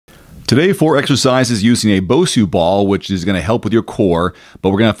Today, 4 exercises using a Bosu ball, which is going to help with your core, but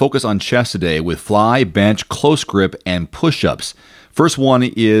we're going to focus on chest today with fly, bench, close grip, and push-ups. First one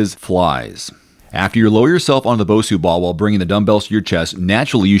is flies. After you lower yourself onto the Bosu ball while bringing the dumbbells to your chest,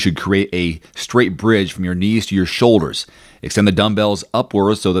 naturally you should create a straight bridge from your knees to your shoulders. Extend the dumbbells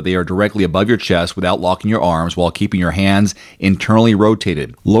upwards so that they are directly above your chest without locking your arms while keeping your hands internally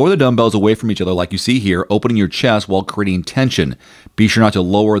rotated. Lower the dumbbells away from each other like you see here, opening your chest while creating tension. Be sure not to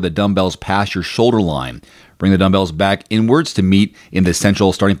lower the dumbbells past your shoulder line. Bring the dumbbells back inwards to meet in the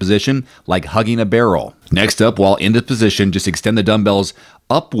central starting position, like hugging a barrel. Next up, while in this position, just extend the dumbbells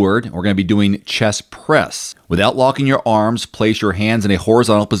upward. We're going to be doing chest press. Without locking your arms, place your hands in a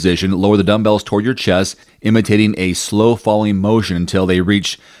horizontal position, lower the dumbbells toward your chest, imitating a slow falling motion until they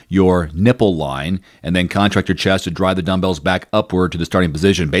reach your nipple line, and then contract your chest to drive the dumbbells back upward to the starting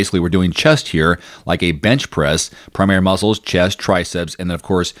position. Basically, we're doing chest here like a bench press, primary muscles, chest, triceps, and then of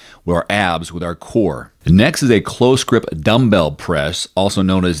course, our abs with our core. Next is a close grip dumbbell press, also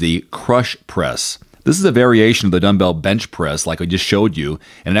known as the crush press. This is a variation of the dumbbell bench press like I just showed you,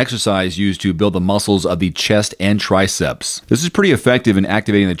 and an exercise used to build the muscles of the chest and triceps. This is pretty effective in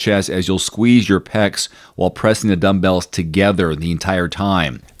activating the chest as you'll squeeze your pecs while pressing the dumbbells together the entire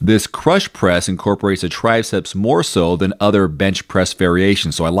time. This crush press incorporates the triceps more so than other bench press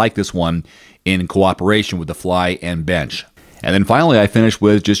variations, so I like this one in cooperation with the fly and bench. And then finally, I finished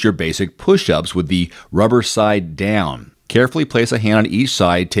with just your basic push-ups with the rubber side down. Carefully place a hand on each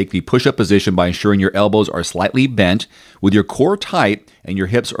side. Take the push-up position by ensuring your elbows are slightly bent with your core tight and your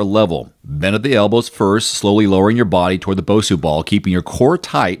hips are level. Bend at the elbows first, slowly lowering your body toward the Bosu ball, keeping your core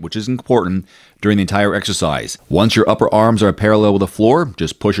tight, which is important during the entire exercise. Once your upper arms are parallel with the floor,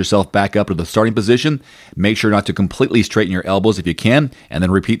 just push yourself back up to the starting position. Make sure not to completely straighten your elbows if you can, and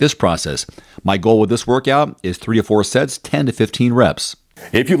then repeat this process. My goal with this workout is 3 to 4 sets, 10 to 15 reps.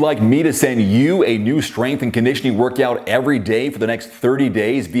 If you'd like me to send you a new strength and conditioning workout every day for the next 30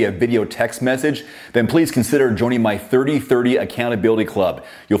 days via video text message, then please consider joining my 30/30 Accountability Club.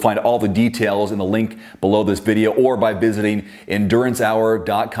 You'll find all the details in the link below this video or by visiting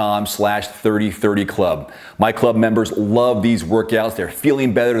endurancehour.com/3030club. My club members love these workouts. They're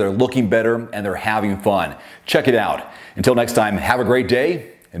feeling better, they're looking better, and they're having fun. Check it out. Until next time, have a great day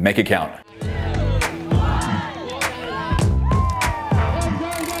and make it count.